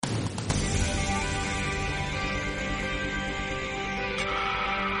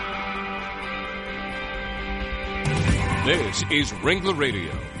This is Ringler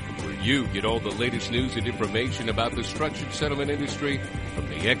Radio, where you get all the latest news and information about the structured settlement industry from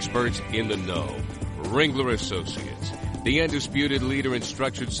the experts in the know. Ringler Associates, the undisputed leader in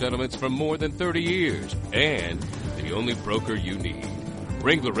structured settlements for more than 30 years, and the only broker you need.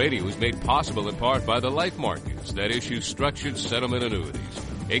 Ringler Radio is made possible in part by the life markets that issue structured settlement annuities,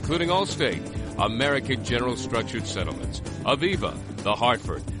 including Allstate, American General Structured Settlements, Aviva, The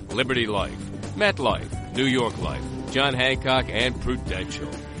Hartford, Liberty Life, MetLife, New York Life, John Hancock, and Prudential.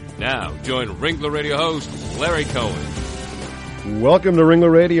 Now, join Ringler Radio host Larry Cohen. Welcome to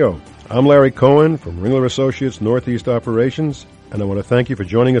Ringler Radio. I'm Larry Cohen from Ringler Associates Northeast Operations, and I want to thank you for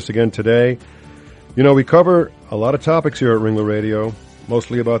joining us again today. You know, we cover a lot of topics here at Ringler Radio,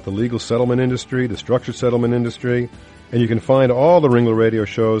 mostly about the legal settlement industry, the structured settlement industry, and you can find all the Ringler Radio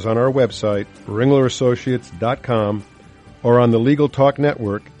shows on our website, ringlerassociates.com, or on the Legal Talk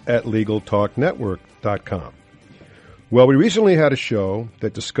Network at LegalTalkNetwork.com. Well, we recently had a show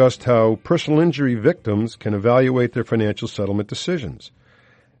that discussed how personal injury victims can evaluate their financial settlement decisions.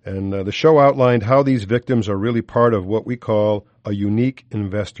 And the show outlined how these victims are really part of what we call a unique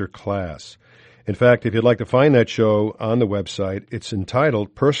investor class. In fact, if you'd like to find that show on the website, it's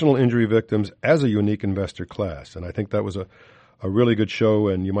entitled Personal Injury Victims as a Unique Investor Class. And I think that was a really good show,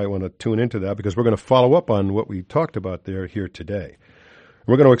 and you might want to tune into that because we're going to follow up on what we talked about here today.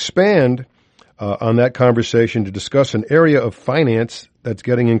 We're going to expand on that conversation to discuss an area of finance that's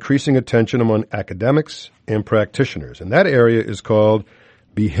getting increasing attention among academics and practitioners. And that area is called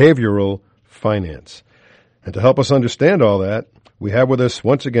behavioral finance. And to help us understand all that, we have with us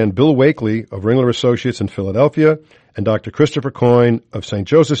once again Bill Wakelee of Ringler Associates in Philadelphia and Dr. Christopher Coyne of St.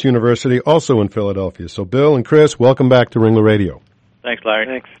 Joseph's University, also in Philadelphia. So Bill and Chris, welcome back to Ringler Radio. Thanks, Larry.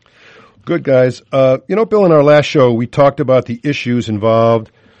 Thanks. Good, guys. Bill, in our last show, we talked about the issues involved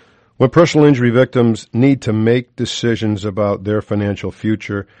when personal injury victims need to make decisions about their financial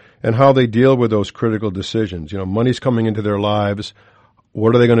future and how they deal with those critical decisions. You know, money's coming into their lives.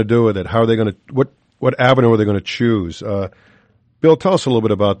 What are they going to do with it? How are they going to, what avenue are they going to choose? Bill, tell us a little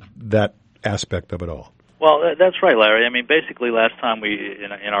bit about that aspect of it all. Well, that's right, Larry. I mean, basically last time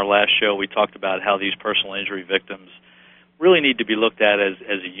in our last show, we talked about how these personal injury victims really need to be looked at as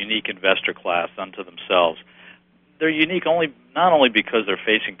a unique investor class unto themselves. They're unique not only because they're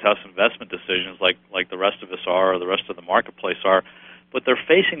facing tough investment decisions like the rest of us are or the rest of the marketplace are, but they're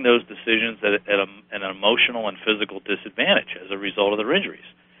facing those decisions at an emotional and physical disadvantage as a result of their injuries.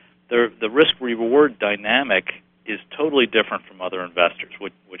 The risk-reward dynamic is totally different from other investors,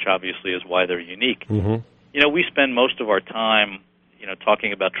 which obviously is why they're unique. Mm-hmm. You know, we spend most of our time,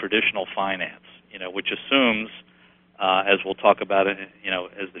 talking about traditional finance, which assumes, as we'll talk about it,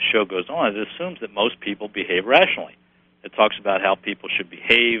 as the show goes on, it assumes that most people behave rationally. It talks about how people should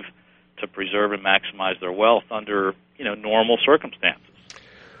behave to preserve and maximize their wealth under, normal circumstances.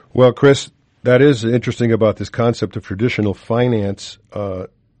 Well, Chris, that is interesting about this concept of traditional finance.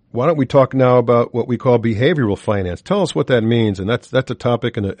 Why don't we talk now about what we call behavioral finance? Tell us what that means, and that's a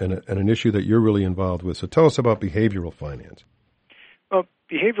topic and an issue that you're really involved with. So tell us about behavioral finance. Well,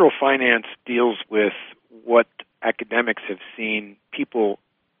 behavioral finance deals with what academics have seen people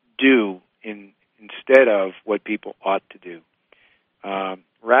do instead of what people ought to do.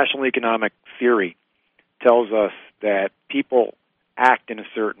 Rational economic theory tells us that people act in a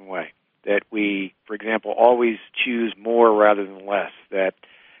certain way, that we, for example, always choose more rather than less, that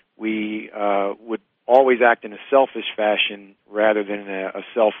we would always act in a selfish fashion rather than a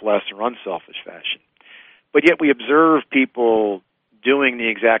selfless or unselfish fashion. But yet we observe people doing the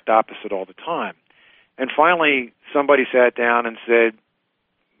exact opposite all the time. And finally, somebody sat down and said,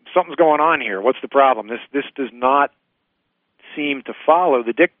 something's going on here. What's the problem? This does not seem to follow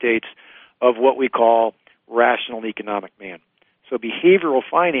the dictates of what we call rational economic man. So behavioral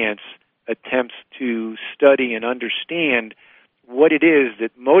finance attempts to study and understand what it is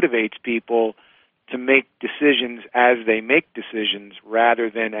that motivates people to make decisions as they make decisions rather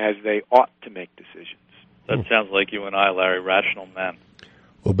than as they ought to make decisions. That sounds like you and I, Larry, rational men.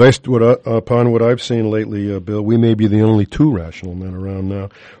 Well, based upon what I've seen lately, Bill, we may be the only two rational men around now.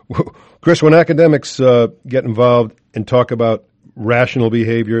 Chris, when academics get involved and talk about rational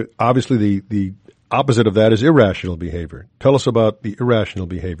behavior, obviously the opposite of that is irrational behavior. Tell us about the irrational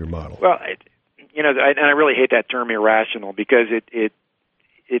behavior model. Well, and I really hate that term irrational because it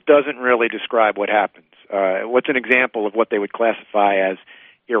doesn't really describe what happens. What's an example of what they would classify as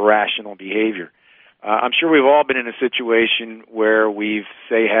irrational behavior? I'm sure we've all been in a situation where we've,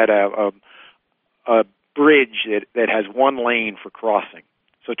 say, had a bridge that has one lane for crossing.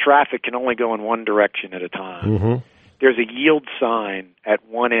 So traffic can only go in one direction at a time. Mm-hmm. there's a yield sign at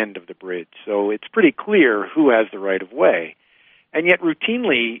one end of the bridge. So it's pretty clear who has the right of way. And yet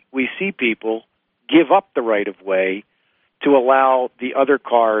routinely we see people give up the right of way to allow the other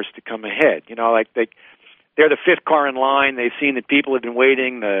cars to come ahead. You know, like they're the fifth car in line. They've seen that people have been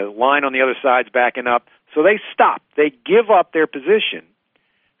waiting. The line on the other side's backing up. So they stop. They give up their position,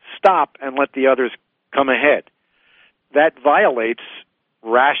 stop, and let the others come ahead. That violates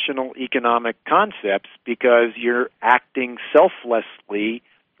rational economic concepts because you're acting selflessly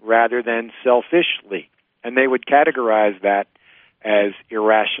rather than selfishly. And they would categorize that as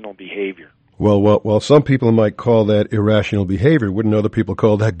irrational behavior. Well, some people might call that irrational behavior. Wouldn't other people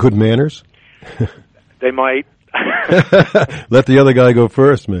call that good manners? They might. Let the other guy go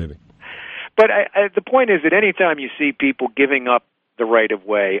first, maybe. But the point is that any time you see people giving up the right of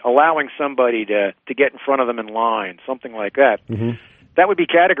way, allowing somebody to get in front of them in line, something like that, that would be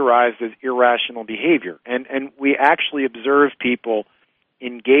categorized as irrational behavior. And we actually observe people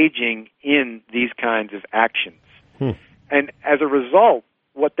engaging in these kinds of actions. And as a result,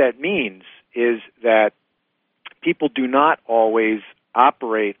 what that means is that people do not always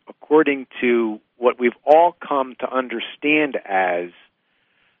operate according to what we've all come to understand as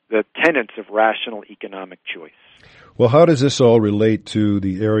the tenets of rational economic choice. Well, how does this all relate to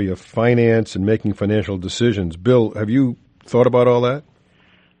the area of finance and making financial decisions? Bill, have you thought about all that?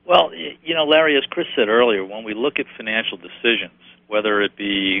 Well, you know, Larry, as Chris said earlier, when we look at financial decisions, whether it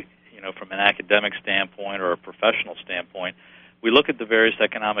be, you know, from an academic standpoint or a professional standpoint, we look at the various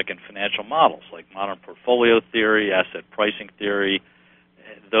economic and financial models, like modern portfolio theory, asset pricing theory,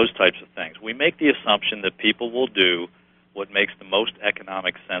 those types of things. We make the assumption that people will do what makes the most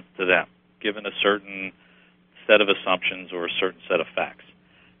economic sense to them, given a certain set of assumptions or a certain set of facts.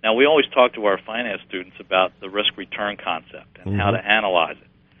 Now, we always talk to our finance students about the risk-return concept and how to analyze it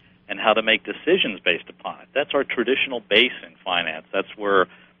and how to make decisions based upon it. That's our traditional base in finance. That's where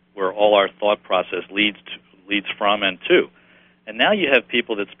all our thought process leads from and to. And now you have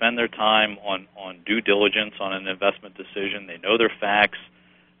people that spend their time on due diligence on an investment decision. They know their facts.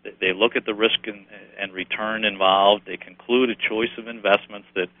 They look at the risk and return involved. They conclude a choice of investments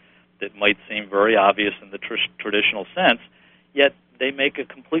that might seem very obvious in the traditional sense, yet they make a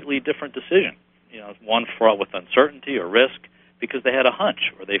completely different decision. You know, one fraught with uncertainty or risk because they had a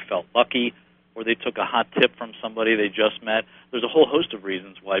hunch, or they felt lucky, or they took a hot tip from somebody they just met. There's a whole host of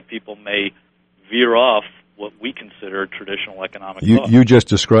reasons why people may veer off what we consider traditional economic thought. You just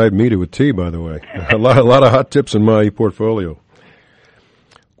described me to a T, by the way. a lot of hot tips in my portfolio.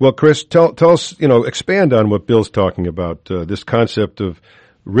 Well, Chris, tell us, expand on what Bill's talking about, this concept of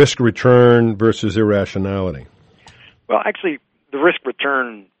risk-return versus irrationality. Well, actually, the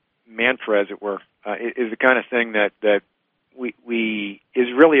risk-return mantra, as it were, is the kind of thing that we is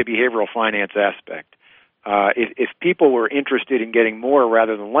really a behavioral finance aspect. If people were interested in getting more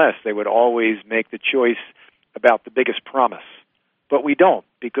rather than less, they would always make the choice about the biggest promise. But we don't,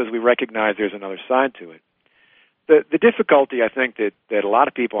 because we recognize there's another side to it. The difficulty, I think, that a lot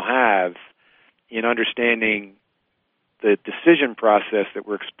of people have in understanding the decision process that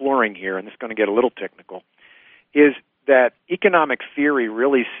we're exploring here, and this is going to get a little technical, is that economic theory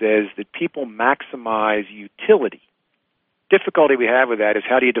really says that people maximize utility. Difficulty we have with that is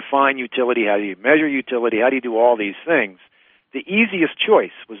how do you define utility, how do you measure utility, how do you do all these things? The easiest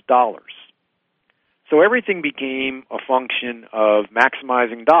choice was dollars. So everything became a function of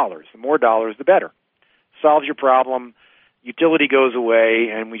maximizing dollars. The more dollars, the better. Solves your problem, utility goes away,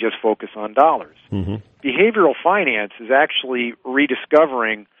 and we just focus on dollars. Mm-hmm. Behavioral finance is actually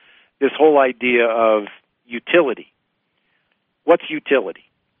rediscovering this whole idea of utility. What's utility?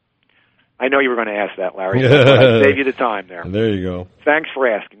 I know you were going to ask that, Larry. I'll save you the time there. There you go. Thanks for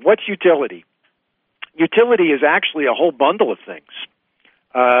asking. What's utility? Utility is actually a whole bundle of things.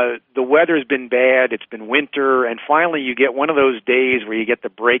 The weather's been bad, it's been winter, and finally you get one of those days where you get the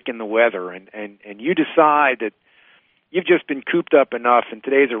break in the weather, and you decide that you've just been cooped up enough, and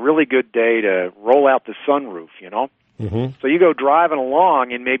today's a really good day to roll out the sunroof, Mm-hmm. So you go driving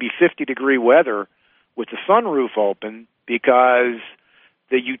along in maybe 50-degree weather with the sunroof open because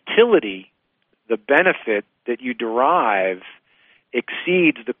the utility, the benefit that you derive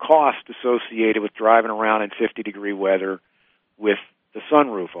exceeds the cost associated with driving around in 50-degree weather with the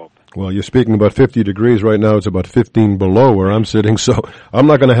sunroof open. Well, you're speaking about 50 degrees right now. It's about 15 below where I'm sitting, so I'm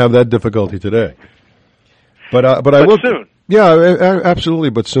not going to have that difficulty today. But I will soon. Yeah, absolutely,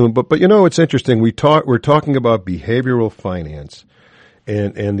 but soon. But it's interesting. We're talking about behavioral finance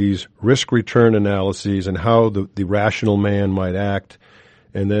and these risk return analyses and how the rational man might act,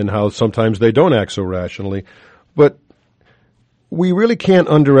 and then how sometimes they don't act so rationally. But we really can't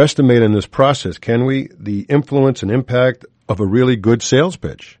underestimate in this process, can we, the influence and impact of a really good sales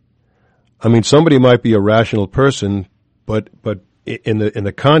pitch? I mean, somebody might be a rational person, but in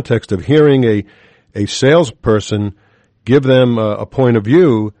the context of hearing a salesperson give them a point of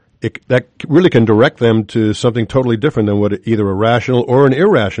view, that really can direct them to something totally different than what either a rational or an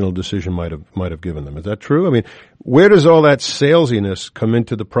irrational decision might have given them. Is that true? I mean, where does all that salesiness come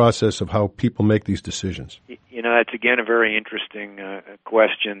into the process of how people make these decisions? You know, that's again a very interesting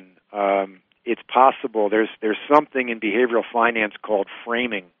question. It's possible. There's something in behavioral finance called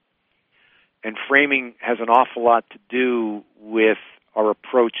framing, and framing has an awful lot to do with our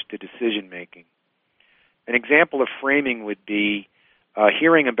approach to decision making. An example of framing would be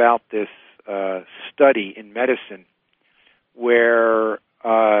hearing about this study in medicine where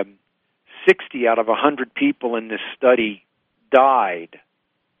 60 out of 100 people in this study died.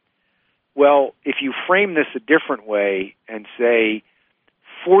 Well, if you frame this a different way and say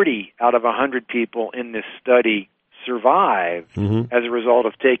 40 out of 100 people in this study survived as a result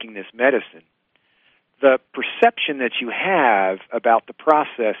of taking this medicine, the perception that you have about the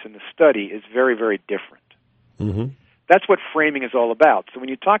process in the study is very, very different. That's what framing is all about. So when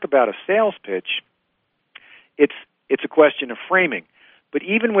you talk about a sales pitch, it's a question of framing. But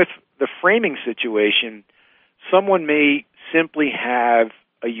even with the framing situation, someone may simply have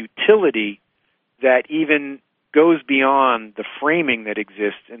a utility that even goes beyond the framing that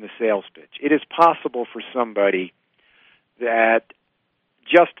exists in the sales pitch. It is possible for somebody that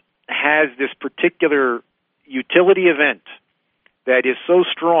just has this particular utility event that is so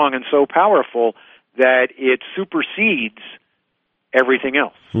strong and so powerful that it supersedes everything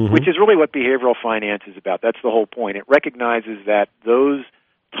else, which is really what behavioral finance is about. That's the whole point. It recognizes that those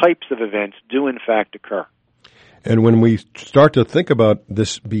types of events do in fact occur. And when we start to think about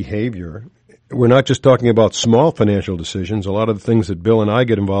this behavior, we're not just talking about small financial decisions. A lot of the things that Bill and I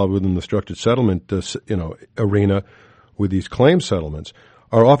get involved with in the structured settlement arena with these claim settlements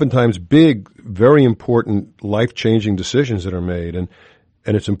are oftentimes big, very important, life-changing decisions that are made. And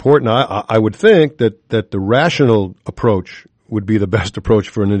it's important, I would think, that the rational approach would be the best approach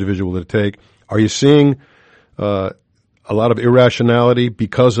for an individual to take. Are you seeing a lot of irrationality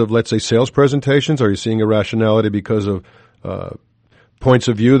because of, let's say, sales presentations? Are you seeing irrationality because of points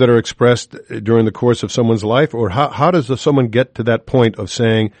of view that are expressed during the course of someone's life? Or how does someone get to that point of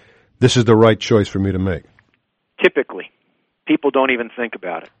saying, this is the right choice for me to make? Typically, people don't even think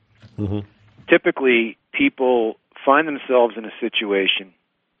about it. Typically, people find themselves in a situation,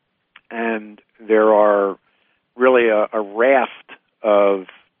 and there are really a raft of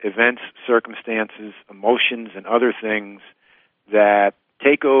events, circumstances, emotions, and other things that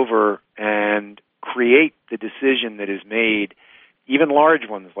take over and create the decision that is made, even large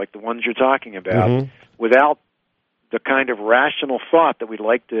ones like the ones you're talking about, without the kind of rational thought that we'd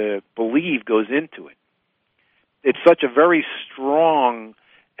like to believe goes into it. It's such a very strong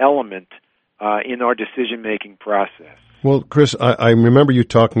element in our decision-making process. Well, Chris, I remember you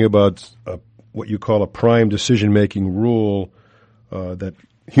talking about what you call a prime decision-making rule that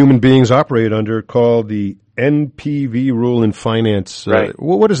human beings operate under, called the NPV rule in finance. Right.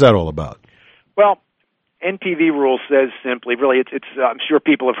 What is that all about? Well, NPV rule says simply, really, it's I'm sure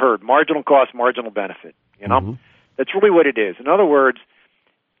people have heard, marginal cost, marginal benefit. You know, that's really what it is. In other words,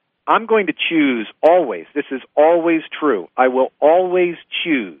 I'm going to choose always. This is always true. I will always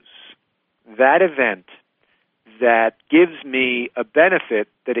choose that event that gives me a benefit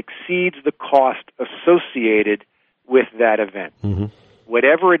that exceeds the cost associated with that event,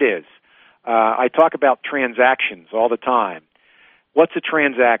 whatever it is. I talk about transactions all the time. What's a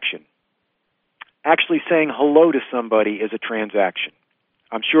transaction? Actually saying hello to somebody is a transaction.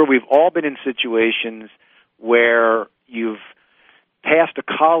 I'm sure we've all been in situations where you've passed a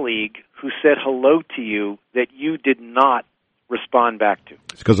colleague who said hello to you that you did not respond back to.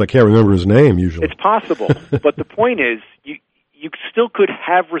 It's because I can't remember his name, usually. It's possible. But the point is, you still could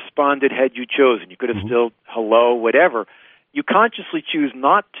have responded had you chosen. You could have still, hello, whatever. You consciously choose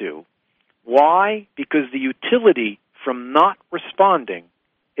not to. Why? Because the utility from not responding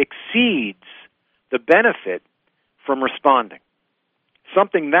exceeds the benefit from responding.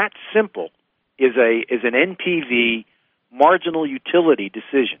 Something that simple is an NPV marginal utility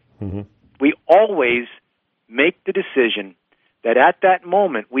decision. We always make the decision that at that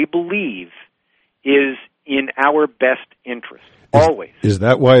moment we believe is in our best interest. Always. Is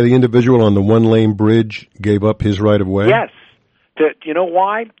that why the individual on the one-lane bridge gave up his right of way? Yes. You know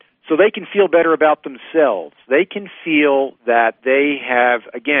why? So they can feel better about themselves. They can feel that they have,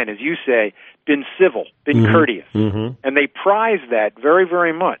 again, as you say, been civil, been courteous. And they prize that very,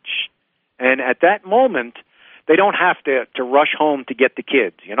 very much. And at that moment, they don't have to rush home to get the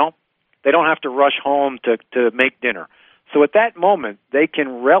kids, you know? They don't have to rush home to make dinner. So at that moment, they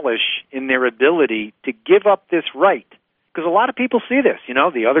can relish in their ability to give up this right. Because a lot of people see this, you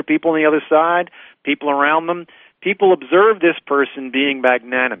know, the other people on the other side, people around them, people observe this person being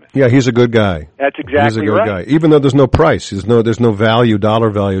magnanimous. Yeah, he's a good guy. That's exactly right. He's a good guy. Even though there's no price, there's no value, dollar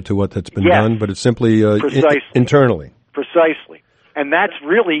value to what that's been done, but it's simply internally. Precisely. And that's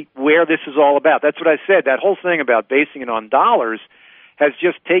really where this is all about. That's what I said. That whole thing about basing it on dollars has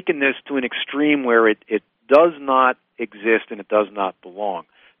just taken this to an extreme where it does not exist and it does not belong.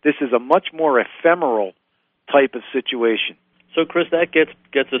 This is a much more ephemeral type of situation. So, Chris, that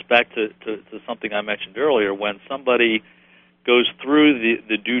gets us back to something I mentioned earlier. When somebody goes through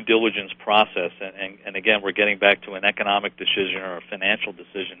the due diligence process, and again, we're getting back to an economic decision or a financial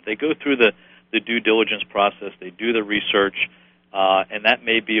decision. They go through the due diligence process. They do the research, and that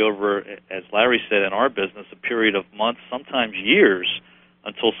may be over, as Larry said, in our business, a period of months, sometimes years,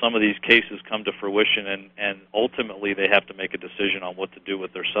 until some of these cases come to fruition, and ultimately they have to make a decision on what to do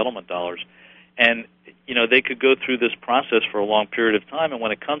with their settlement dollars. And, you know, they could go through this process for a long period of time, and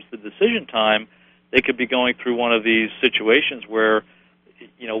when it comes to decision time, they could be going through one of these situations where,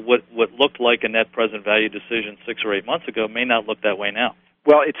 you know, what looked like a net present value decision 6 or 8 months ago may not look that way now.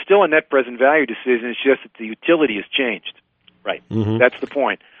 Well, it's still a net present value decision. It's just that the utility has changed. Right. Mm-hmm. That's the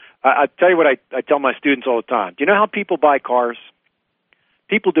point. I tell you what I tell my students all the time. Do you know how people buy cars?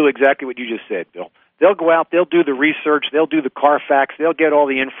 People do exactly what you just said, Bill. They'll go out, they'll do the research, they'll do the Carfax, they'll get all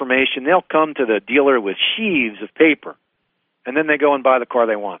the information, they'll come to the dealer with sheaves of paper, and then they go and buy the car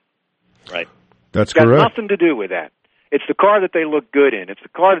they want. Right. That's correct. correct. It's got nothing to do with that. It's the car that they look good in. It's the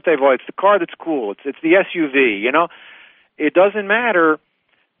car that they've. It's the car that's cool. It's the SUV. You know, it doesn't matter.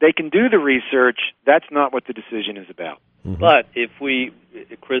 They can do the research. That's not what the decision is about. Mm-hmm. But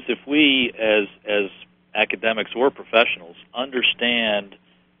Chris, if we as academics or professionals understand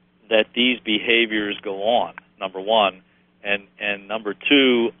that these behaviors go on, number one, and number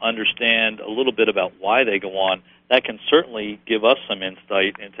two, understand a little bit about why they go on, that can certainly give us some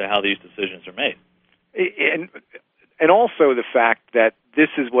insight into how these decisions are made. And also the fact that this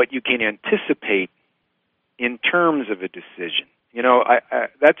is what you can anticipate in terms of a decision. You know,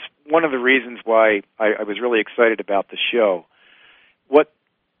 that's one of the reasons why I was really excited about the show. What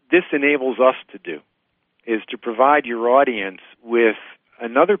this enables us to do is to provide your audience with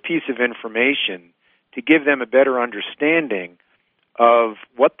another piece of information to give them a better understanding of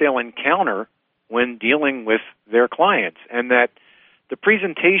what they'll encounter when dealing with their clients, and that the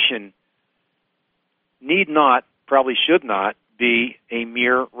presentation need not, probably should not, be a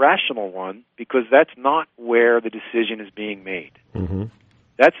mere rational one, because that's not where the decision is being made. Mm-hmm.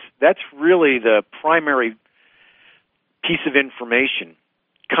 That's really the primary piece of information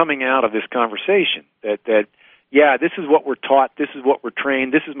coming out of this conversation, that yeah, this is what we're taught, this is what we're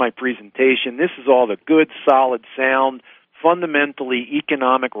trained, this is my presentation, this is all the good, solid, sound, fundamentally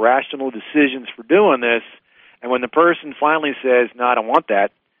economic, rational decisions for doing this, and when the person finally says, no, I don't want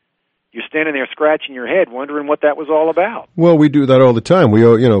that, you're standing there scratching your head, wondering what that was all about. Well, we do that all the time. We,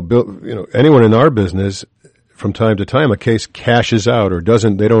 anyone in our business, from time to time, a case cashes out or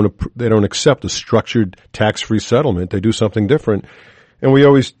doesn't. They don't accept a structured tax-free settlement. They do something different. And we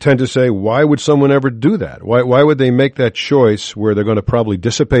always tend to say, why would someone ever do that? Why would they make that choice where they're going to probably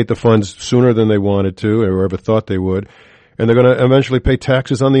dissipate the funds sooner than they wanted to or ever thought they would, and they're going to eventually pay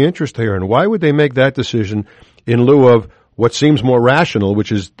taxes on the interest they earn? Why would they make that decision in lieu of what seems more rational,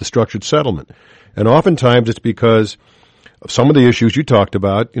 which is the structured settlement? And oftentimes it's because of some of the issues you talked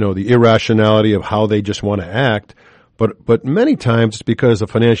about, the irrationality of how they just want to act, but many times it's because the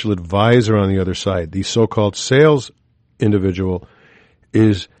financial advisor on the other side, the so-called sales individual,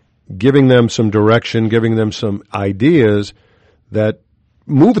 is giving them some direction, giving them some ideas that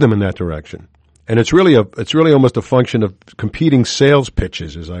move them in that direction. And it's really almost a function of competing sales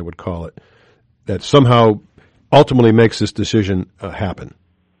pitches, as I would call it, that somehow ultimately makes this decision happen.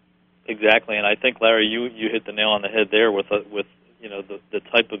 Exactly, and I think, Larry, you hit the nail on the head there with the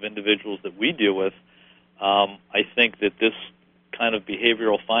type of individuals that we deal with. I think that this kind of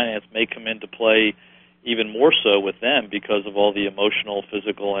behavioral finance may come into play even more so with them because of all the emotional,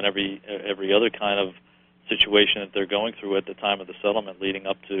 physical, and every other kind of situation that they're going through at the time of the settlement leading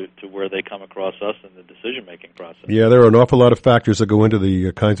up to where they come across us in the decision-making process. Yeah, there are an awful lot of factors that go into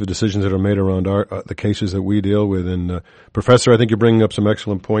the kinds of decisions that are made around the cases that we deal with. And, Professor, I think you're bringing up some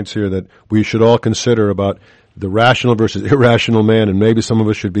excellent points here that we should all consider about the rational versus irrational man, and maybe some of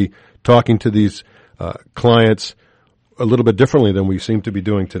us should be talking to these clients a little bit differently than we seem to be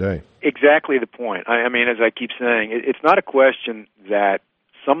doing today. Exactly the point. I mean, as I keep saying, it's not a question that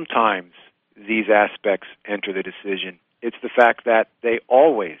sometimes these aspects enter the decision. It's the fact that they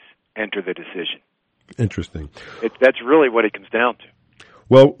always enter the decision. Interesting. That's really what it comes down to.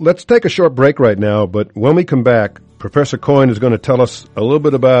 Well, let's take a short break right now, but when we come back, Professor Coyne is going to tell us a little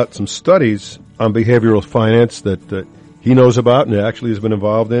bit about some studies on behavioral finance that he knows about and actually has been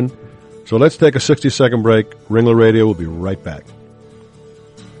involved in. So let's take a 60-second break. Ringler Radio will be right back.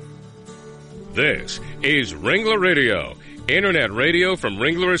 This is Ringler Radio, Internet radio from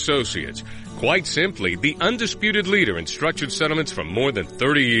Ringler Associates. Quite simply, the undisputed leader in structured settlements for more than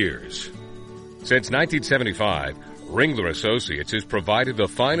 30 years. Since 1975, Ringler Associates has provided the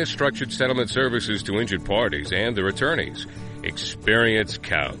finest structured settlement services to injured parties and their attorneys. Experience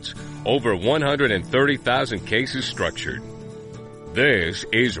counts. Over 130,000 cases structured. This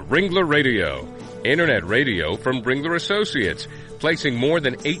is Ringler Radio, Internet radio from Ringler Associates, placing more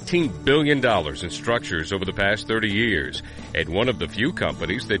than $18 billion in structures over the past 30 years, and one of the few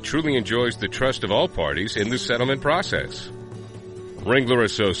companies that truly enjoys the trust of all parties in the settlement process. Ringler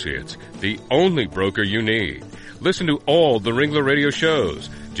Associates, the only broker you need. Listen to all the Ringler Radio shows.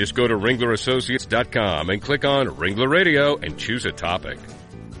 Just go to ringlerassociates.com and click on Ringler Radio and choose a topic.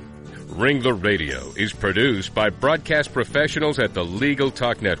 Ringler Radio is produced by broadcast professionals at the Legal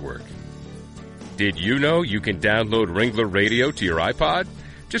Talk Network. Did you know you can download Ringler Radio to your iPod?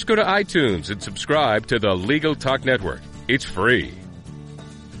 Just go to iTunes and subscribe to the Legal Talk Network. It's free.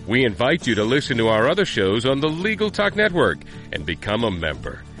 We invite you to listen to our other shows on the Legal Talk Network and become a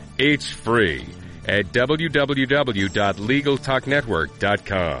member. It's free at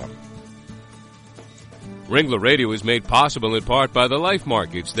www.legaltalknetwork.com. Ringler Radio is made possible in part by the life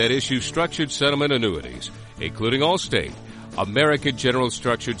markets that issue structured settlement annuities, including Allstate, American General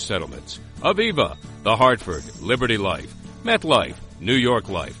Structured Settlements, Aviva, The Hartford, Liberty Life, MetLife, New York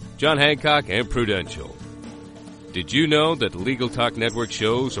Life, John Hancock, and Prudential. Did you know that Legal Talk Network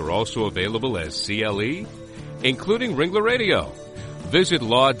shows are also available as CLE, including Ringler Radio? Visit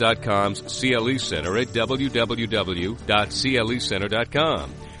law.com's CLE Center at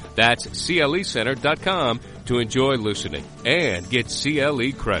www.clecenter.com. That's clecenter.com to enjoy listening and get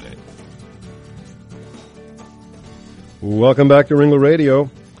CLE credit. Welcome back to Ringler Radio.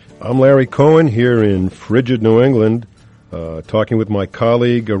 I'm Larry Cohen here in frigid New England, talking with my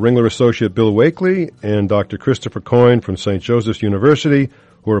colleague, Ringler associate Bill Wakelee, and Dr. Christopher Coyne from St. Joseph's University,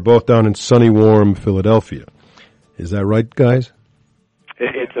 who are both down in sunny, warm Philadelphia. Is that right, guys?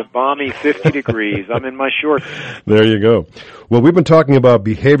 It's a balmy 50 degrees. I'm in my shorts. There you go. Well, we've been talking about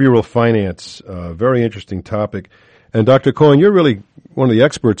behavioral finance, a very interesting topic. And Dr. Cohen, you're really one of the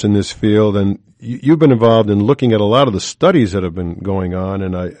experts in this field, and you've been involved in looking at a lot of the studies that have been going on,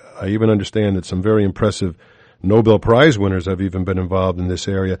 and I even understand that some very impressive Nobel Prize winners have even been involved in this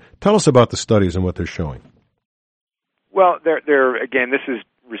area. Tell us about the studies and what they're showing. Well, they're again, this is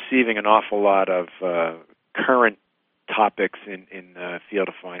receiving an awful lot of current topics in the field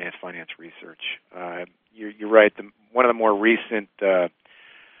of finance research. You're right. One of the more recent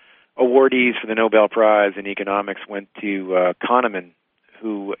awardees for the Nobel Prize in economics went to Kahneman,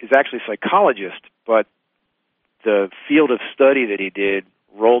 who is actually a psychologist, but the field of study that he did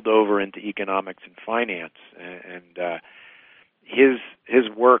rolled over into economics and finance, and his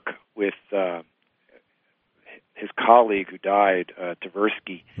work with his colleague who died,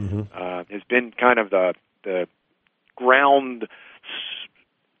 Tversky, has been kind of the groundswell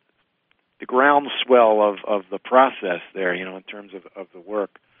of the process there, in terms of the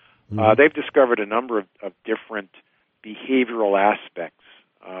work. They've discovered a number of different behavioral aspects.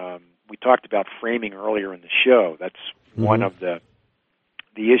 We talked about framing earlier in the show. That's one of the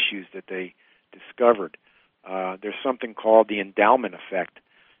issues that they discovered. There's something called the endowment effect,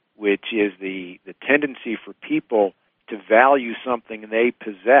 which is the tendency for people to value something they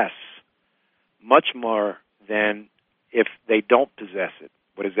possess much more than if they don't possess it.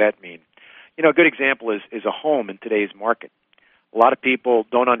 What does that mean? A good example is a home in today's market. A lot of people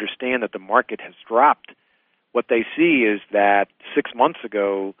don't understand that the market has dropped. What they see is that 6 months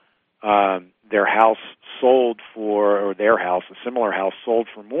ago, their house sold for, or their house, a similar house, sold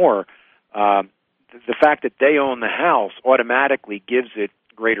for more. The fact that they own the house automatically gives it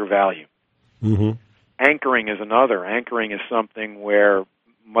greater value. Anchoring is another. Anchoring is something where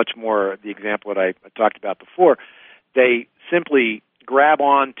much more the example that I talked about before, they simply grab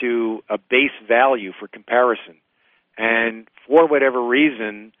on to a base value for comparison. And for whatever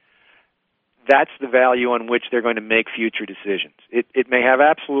reason, that's the value on which they're going to make future decisions. It may have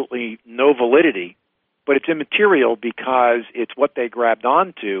absolutely no validity, but it's immaterial because it's what they grabbed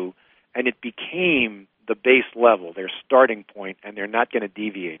onto, and it became the base level, their starting point, and they're not going to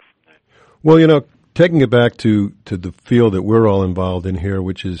deviate from that. Well, taking it back to the field that we're all involved in here,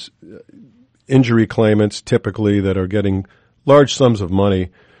 which is injury claimants typically that are getting large sums of money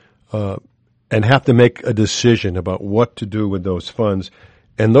and have to make a decision about what to do with those funds.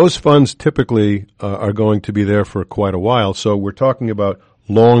 And those funds typically are going to be there for quite a while. So we're talking about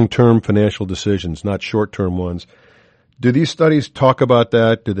long-term financial decisions, not short-term ones. Do these studies talk about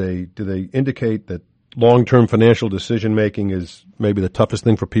that? Do they indicate that long-term financial decision-making is maybe the toughest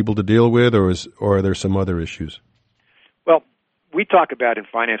thing for people to deal with, or are there some other issues? Well, we talk about in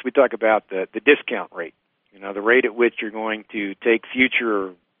finance, we talk about the discount rate, the rate at which you're going to take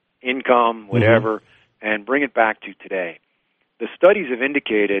future income, whatever, and bring it back to today. The studies have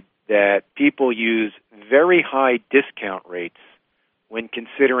indicated that people use very high discount rates when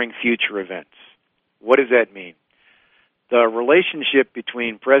considering future events. What does that mean? The relationship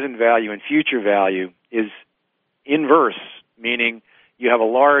between present value and future value is inverse, meaning you have a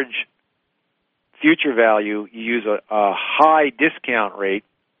large future value, you use a high discount rate,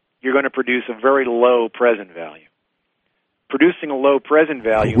 you're going to produce a very low present value. Producing a low present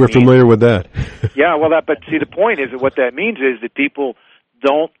value We're familiar with that. Yeah, well, but see, the point is that what that means is that people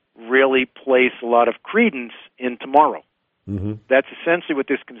don't really place a lot of credence in tomorrow. Mm-hmm. That's essentially what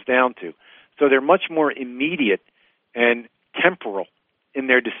this comes down to. So they're much more immediate and temporal in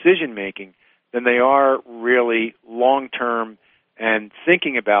their decision-making than they are really long-term and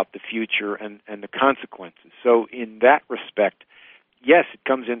thinking about the future and the consequences. So in that respect, yes, it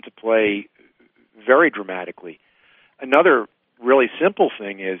comes into play very dramatically. Another really simple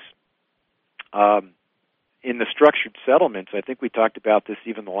thing is in the structured settlements, I think we talked about this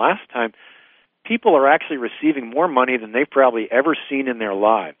even the last time, people are actually receiving more money than they've probably ever seen in their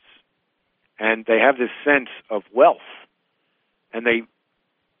lives. And they have this sense of wealth. And they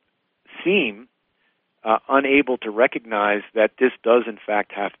seem unable to recognize that this does, in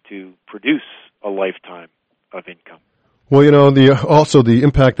fact, have to produce a lifetime of income. Well, also the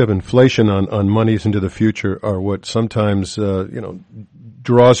impact of inflation on monies into the future are what sometimes,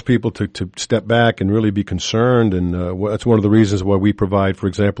 draws people to step back and really be concerned. And that's one of the reasons why we provide, for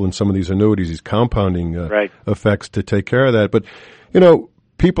example, in some of these annuities, these compounding effects to take care of that. But,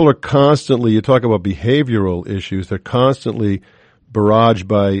 people are constantly, you talk about behavioral issues, they're constantly barraged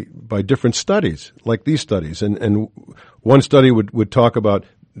by different studies, like these studies. And one study would talk about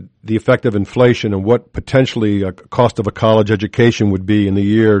the effect of inflation and what potentially a cost of a college education would be in the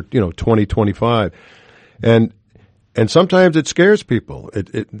year, 2025. And sometimes it scares people.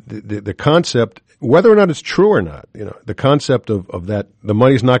 The concept, whether or not it's true or not, the concept of that the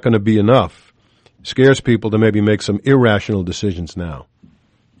money's not going to be enough scares people to maybe make some irrational decisions now.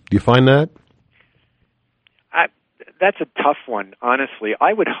 Do you find that? That's a tough one, honestly.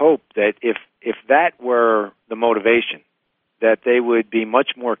 I would hope that if that were the motivation, that they would be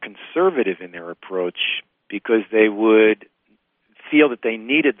much more conservative in their approach because they would feel that they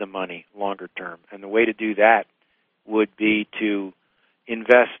needed the money longer term. And the way to do that would be to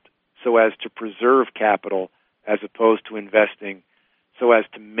invest so as to preserve capital as opposed to investing so as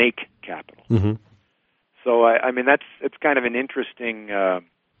to make capital. Mm-hmm. So, it's kind of an interesting...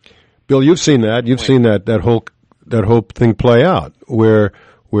 Bill, you've seen that. You've seen that whole thing play out where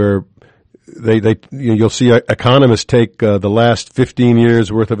you'll see economists take the last 15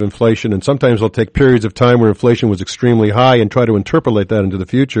 years worth of inflation, and sometimes they'll take periods of time where inflation was extremely high and try to interpolate that into the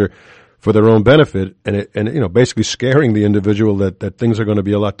future for their own benefit, and basically scaring the individual that things are going to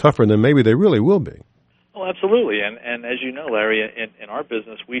be a lot tougher than maybe they really will be. Oh, absolutely, and as you know, Larry, in our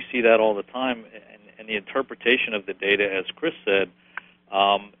business, we see that all the time, and the interpretation of the data, as Chris said,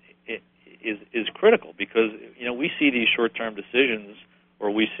 is critical because we see these short-term decisions,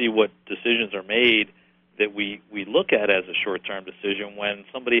 or we see what decisions are made that we look at as a short-term decision when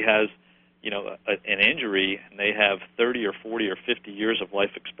somebody has an injury and they have 30 or 40 or 50 years of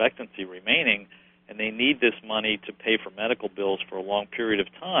life expectancy remaining, and they need this money to pay for medical bills for a long period of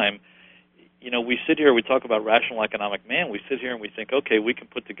time. We sit here, we talk about rational economic man, we sit here and we think, okay, we can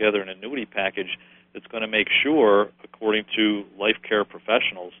put together an annuity package that's going to make sure, according to life care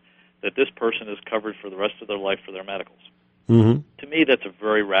professionals, that this person is covered for the rest of their life for their medicals. Mm-hmm. To me, that's a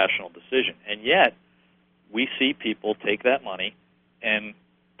very rational decision. And yet, we see people take that money and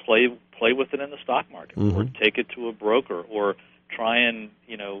play with it in the stock market, mm-hmm. or take it to a broker, or try and,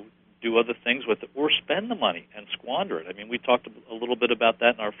 do other things with it, or spend the money and squander it. We talked a little bit about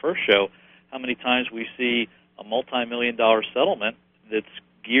that in our first show, how many times we see a multi-million-dollar settlement that's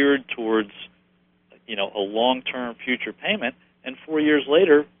geared towards, a long-term future payment, and 4 years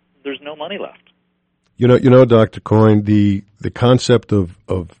later, there's no money left. Dr. Coyne, the concept of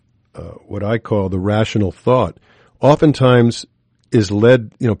what I call the rational thought oftentimes is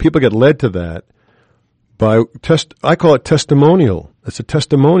led, people get led to that by I call it testimonial It's a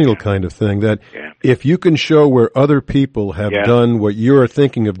testimonial kind of thing that if you can show where other people have done what you're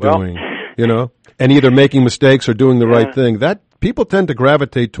thinking of doing, and either making mistakes or doing the right thing, that people tend to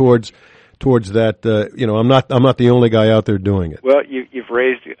gravitate towards that. I'm not the only guy out there doing it. Well, you've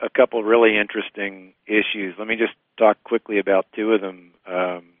raised a couple really interesting issues. Let me just talk quickly about two of them.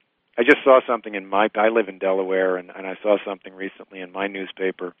 I just saw something I live in Delaware, and I saw something recently in my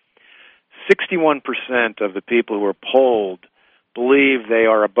newspaper. 61% of the people who are polled believe they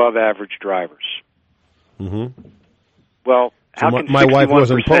are above average drivers. Mm-hmm. Well, how can my wife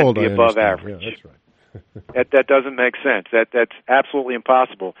wasn't 61% polled, be above average? Yeah, that's right. That doesn't make sense. That's absolutely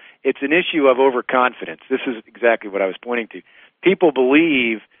impossible. It's an issue of overconfidence. This is exactly what I was pointing to. People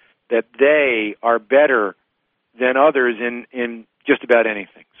believe that they are better than others in just about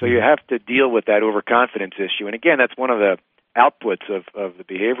anything. So you have to deal with that overconfidence issue. And again, that's one of the outputs of the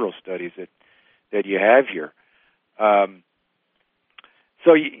behavioral studies that you have here.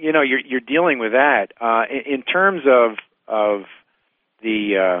 So you're dealing with that. In terms of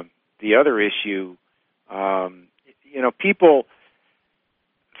the other issue, people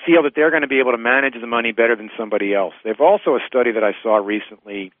feel that they're going to be able to manage the money better than somebody else. There's also a study that I saw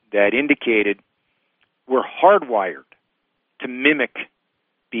recently that indicated we're hardwired to mimic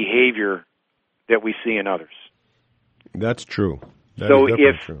behavior that we see in others. That's true. So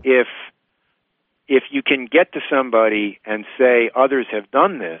if you can get to somebody and say others have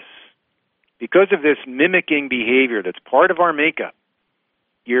done this, because of this mimicking behavior that's part of our makeup,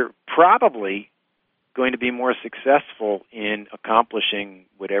 you're probably going to be more successful in accomplishing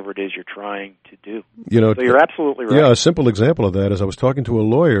whatever it is you're trying to do. So you're absolutely right. Yeah, a simple example of that is I was talking to a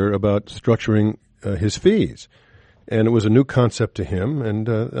lawyer about structuring his fees, and it was a new concept to him, and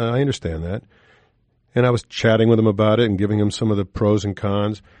I understand that. And I was chatting with him about it and giving him some of the pros and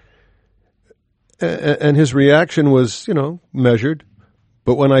cons. And his reaction was, measured.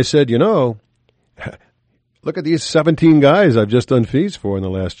 But when I said, look at these 17 guys I've just done fees for in the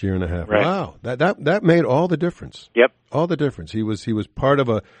last year and a half. Right. Wow, that made all the difference. Yep, all the difference. He was part of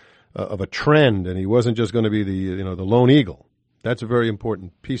a trend, and he wasn't just going to be the lone eagle. That's a very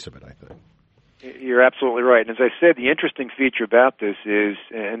important piece of it, I think. You're absolutely right. And as I said, the interesting feature about this is,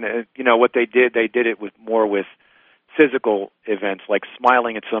 what they did it more with physical events like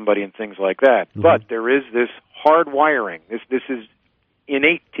smiling at somebody and things like that. Mm-hmm. But there is this hard wiring. This is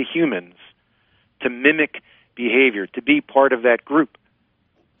innate to humans to mimic behavior, to be part of that group.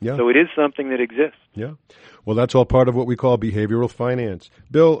 Yeah. So it is something that exists. Yeah. Well, that's all part of what we call behavioral finance.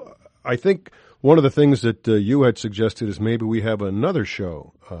 Bill, I think one of the things that you had suggested is maybe we have another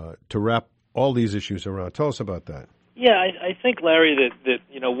show to wrap all these issues around. Tell us about that. Yeah, I think, Larry, that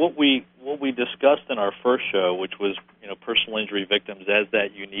what we discussed in our first show, which was personal injury victims as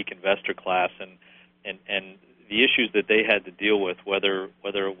that unique investor class, and the issues that they had to deal with, whether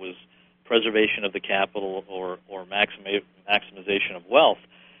it was preservation of the capital or maximization of wealth,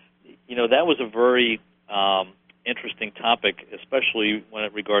 that was a very interesting topic, especially when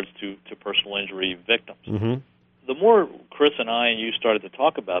it regards to personal injury victims. Mm-hmm. The more Chris and I and you started to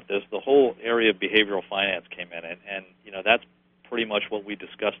talk about this, the whole area of behavioral finance came in, and that's pretty much what we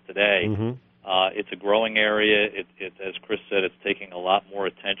discussed today. Mm-hmm. It's a growing area. It, as Chris said, it's taking a lot more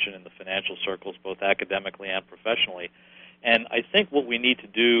attention in the financial circles, both academically and professionally. And I think what we need to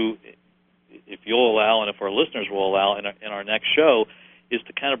do, if you'll allow and if our listeners will allow in our next show, is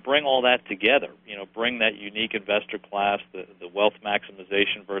to kind of bring all that together, bring that unique investor class, the wealth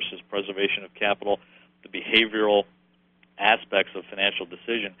maximization versus preservation of capital, the behavioral aspects of financial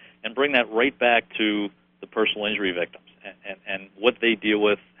decision, and bring that right back to the personal injury victims and what they deal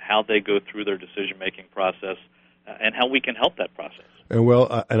with, how they go through their decision-making process, and how we can help that process.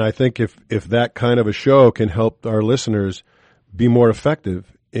 And I think if that kind of a show can help our listeners be more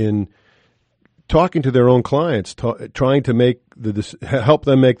effective in talking to their own clients, trying to help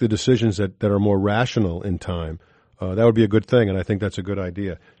them make the decisions that are more rational in time, that would be a good thing, and I think that's a good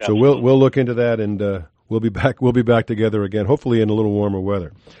idea. Absolutely. So we'll look into that, and we'll be back together again, hopefully in a little warmer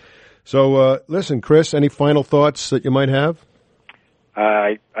weather. So listen, Chris, any final thoughts that you might have?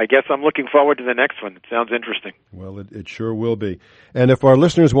 I guess I'm looking forward to the next one. It sounds interesting. Well, it sure will be. And if our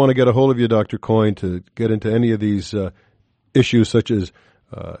listeners want to get a hold of you, Dr. Coyne, to get into any of these issues such as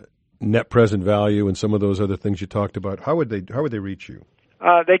net present value and some of those other things you talked about, how would they reach you?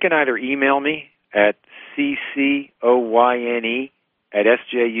 They can either email me at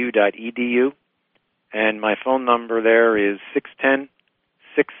ccoyne@sju.edu, and my phone number there is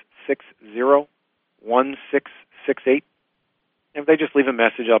 610-660-1668. If they just leave a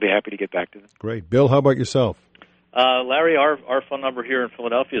message, I'll be happy to get back to them. Great. Bill, how about yourself? Larry, our phone number here in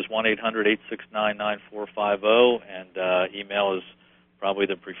Philadelphia is 1-800-869-9450, and email is probably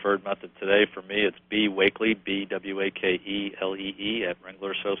the preferred method today for me. It's Wakelee, BWAKELEE at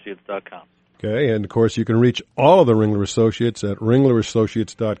ringlerassociates.com. Okay, and of course you can reach all of the Ringler Associates at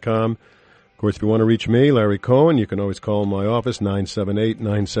ringlerassociates.com. Of course, if you want to reach me, Larry Cohen, you can always call my office,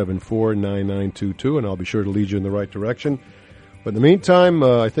 978-974-9922, and I'll be sure to lead you in the right direction. But in the meantime,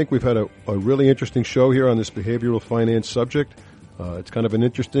 I think we've had a really interesting show here on this behavioral finance subject. It's kind of an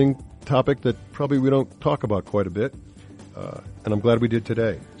interesting topic that probably we don't talk about quite a bit, and I'm glad we did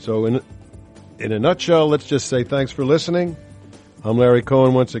today. So in a nutshell, let's just say thanks for listening. I'm Larry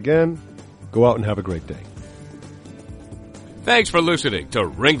Cohen once again. Go out and have a great day. Thanks for listening to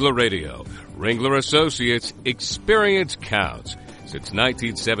Ringler Radio. Ringler Associates, experience counts. Since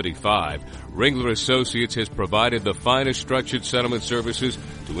 1975, Ringler Associates has provided the finest structured settlement services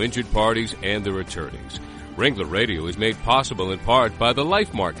to injured parties and their attorneys. Ringler Radio is made possible in part by the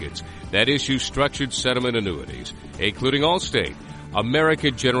life markets that issue structured settlement annuities, including Allstate,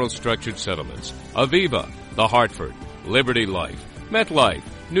 American General Structured Settlements, Aviva, The Hartford, Liberty Life, MetLife,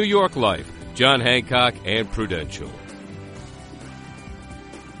 New York Life, John Hancock, and Prudential.